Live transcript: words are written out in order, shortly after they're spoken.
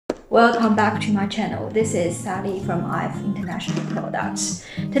Welcome back to my channel. This is Sally from IF International Products.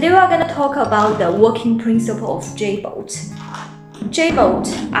 Today we are going to talk about the working principle of J-bolt. J-bolt,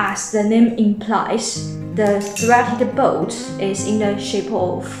 as the name implies, the threaded bolt is in the shape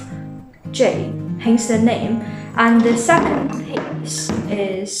of J, hence the name. And the second piece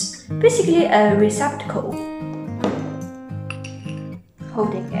is basically a receptacle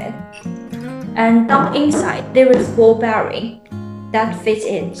holding it. And down inside there is ball bearing that fits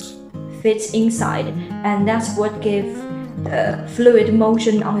inside, and that's what gives the fluid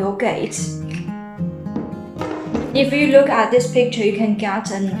motion on your gate. If you look at this picture, you can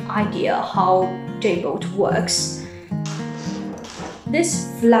get an idea how J-bolt works.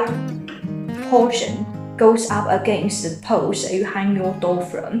 This flat portion goes up against the post that you hang your door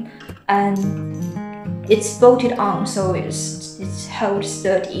from, and it's bolted on so it's held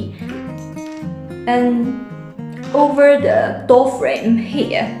sturdy. And over the door frame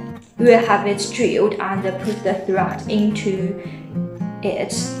here, you will have it drilled and put the thread into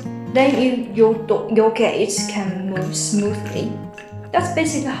it. Then your gates can move smoothly. That's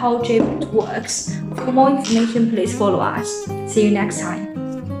basically how J-bolt works. For more information, please follow us. See you next time.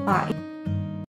 Bye.